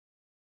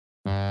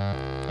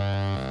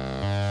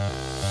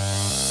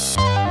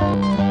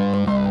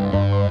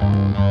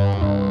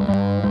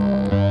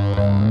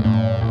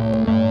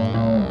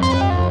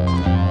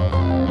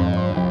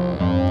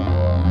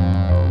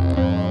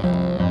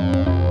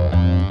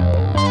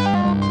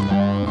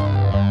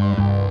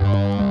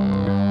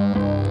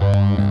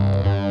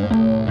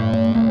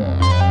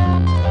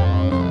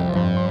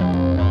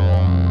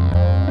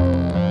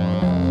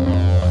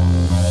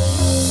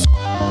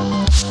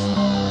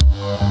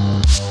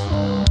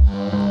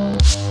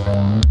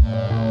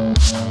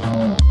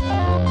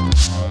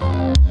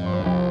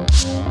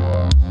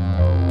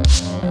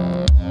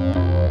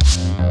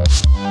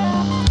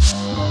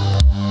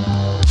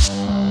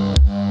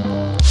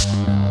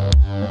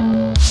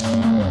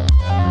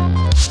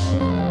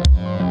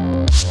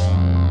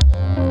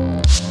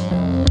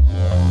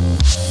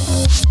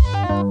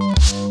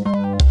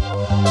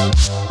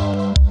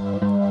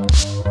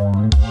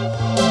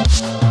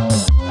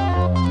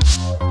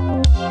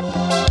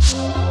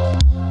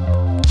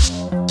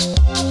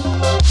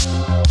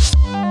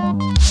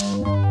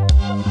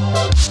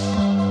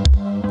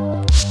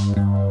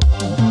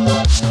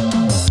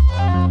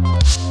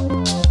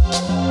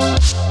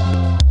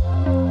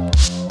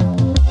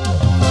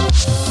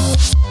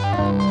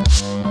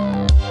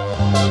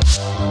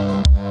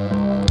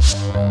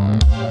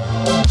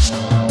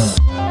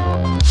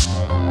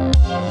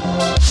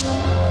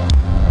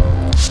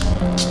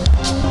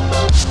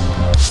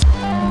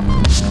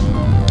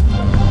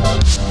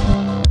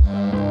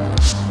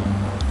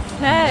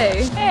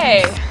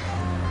Hey,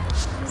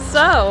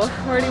 so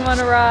where do you want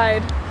to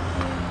ride?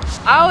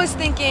 I was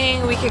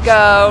thinking we could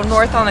go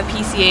north on the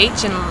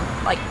PCH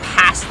and like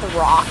past the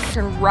rock,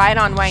 turn right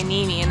on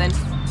Wainini, and then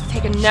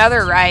take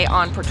another right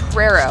on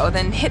Potrero,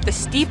 then hit the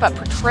steep up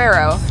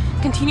Potrero,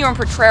 continue on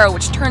Potrero,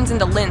 which turns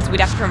into Linz. We'd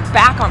have to turn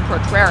back on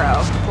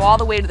Potrero, go all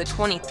the way to the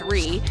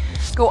 23,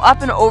 go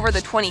up and over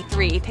the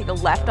 23, take a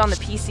left on the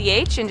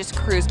PCH, and just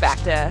cruise back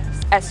to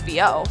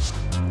SVO.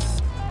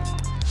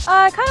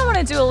 I kind of want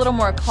to do a little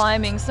more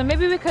climbing, so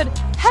maybe we could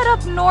head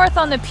up north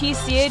on the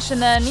PCH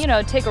and then, you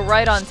know, take a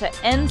right onto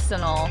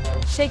Encinal.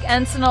 Take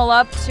Encinal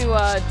up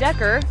to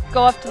Decker,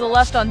 go up to the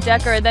left on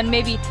Decker, and then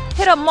maybe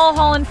hit up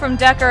Mulholland from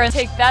Decker and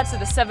take that to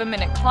the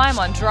 7-minute climb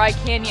on Dry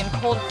Canyon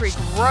Cold Creek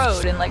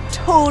Road and like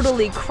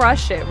totally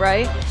crush it,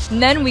 right?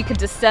 And then we could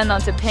descend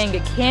onto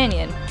Panga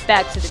Canyon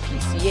back to the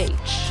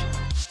PCH.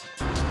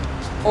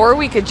 Or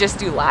we could just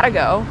do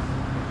Latigo.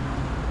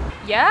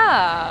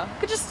 Yeah, we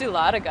could just do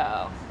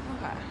Latigo.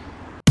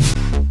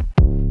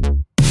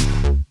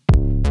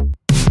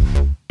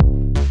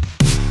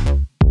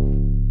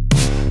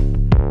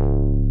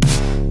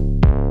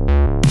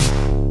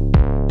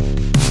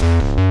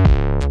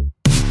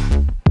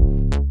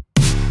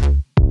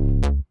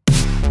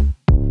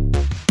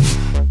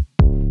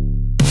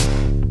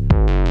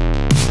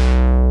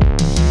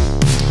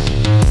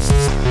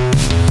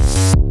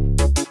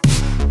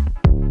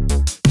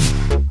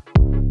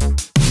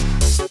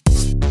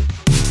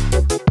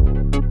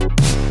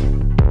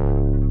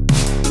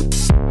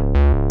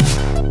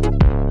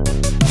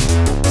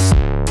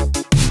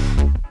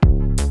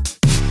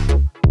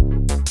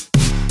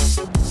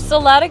 So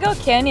Latigo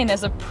Canyon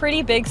is a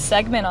pretty big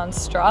segment on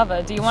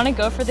Strava. Do you want to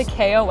go for the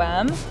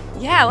KOM?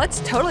 Yeah, let's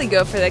totally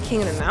go for the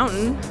King of the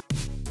Mountain.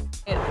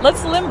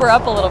 Let's limber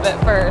up a little bit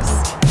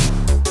first.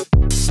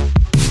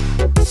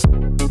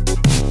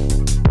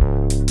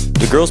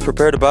 The girls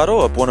prepare to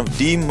battle up one of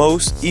the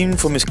most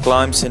infamous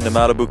climbs in the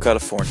Malibu,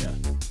 California,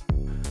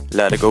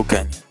 Latigo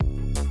Canyon.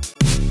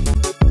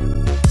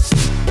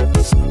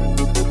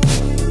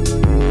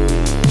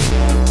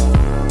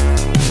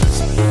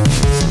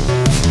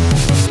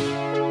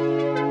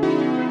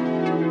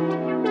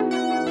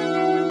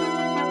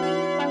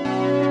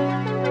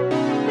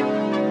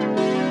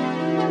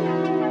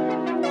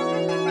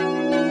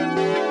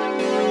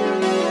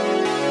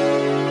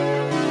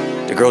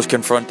 The girls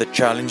confront the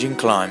challenging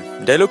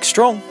climb. They look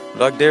strong,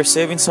 like they're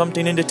saving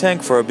something in the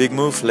tank for a big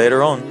move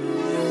later on.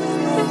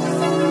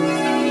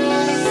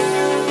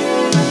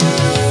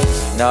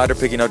 Now they're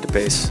picking up the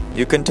pace.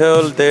 You can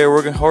tell they're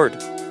working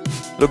hard.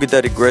 Look at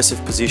that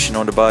aggressive position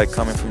on the bike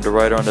coming from the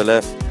right or on the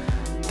left.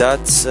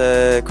 That's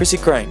Chrissy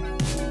Crane.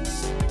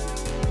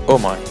 Oh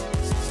my.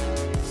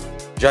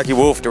 Jackie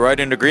Wolf, the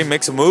rider in the green,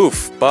 makes a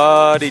move,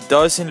 but it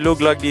doesn't look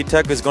like the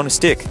attack is gonna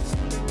stick.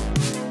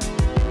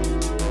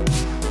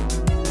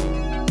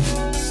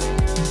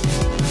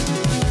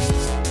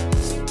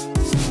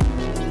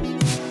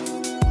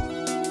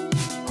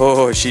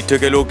 Oh, she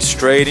took a look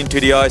straight into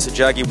the eyes of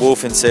Jackie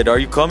Wolf and said, "Are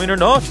you coming or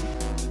not?"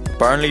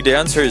 Apparently the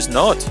answer is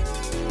not.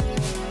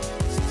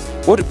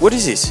 What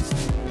is this?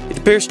 It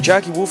appears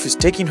Jackie Wolf is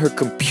taking her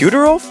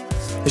computer off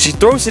and she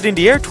throws it in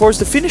the air towards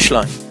the finish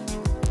line.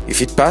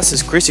 If it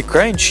passes Chrissy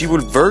Crane, she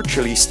will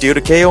virtually steal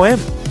the KOM.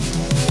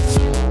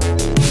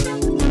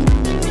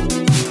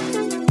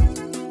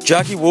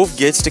 Jackie Wolf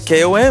gets the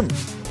KOM.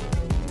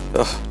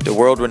 Ugh, the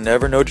world will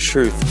never know the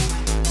truth.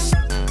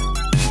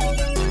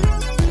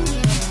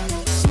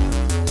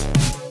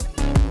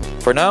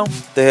 For now,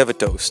 they have a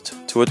toast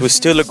to what was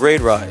still a great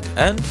ride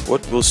and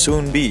what will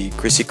soon be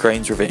Chrissy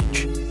Crane's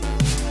revenge.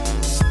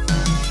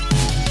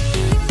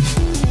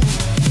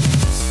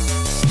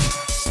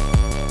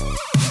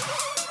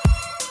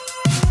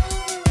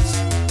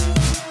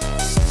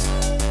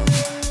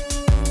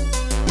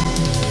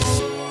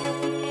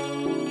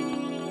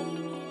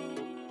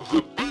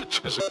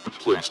 Beach is a good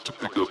place to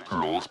pick up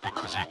girls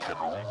because you can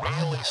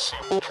really see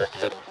what you're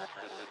getting.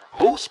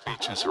 Most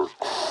beaches are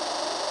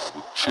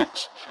with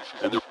chicks,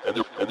 and they're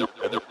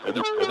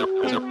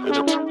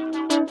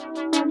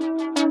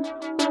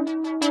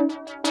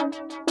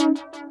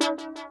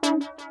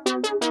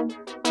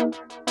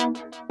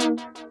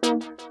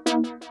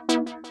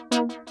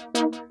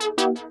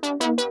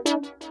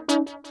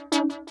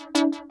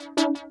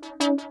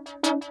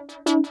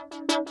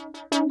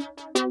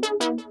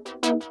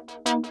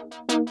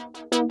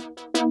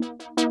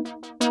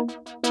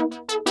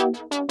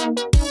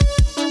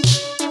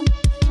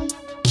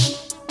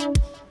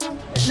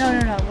No,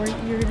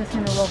 you're just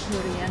gonna roll through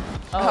it again.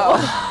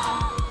 Oh.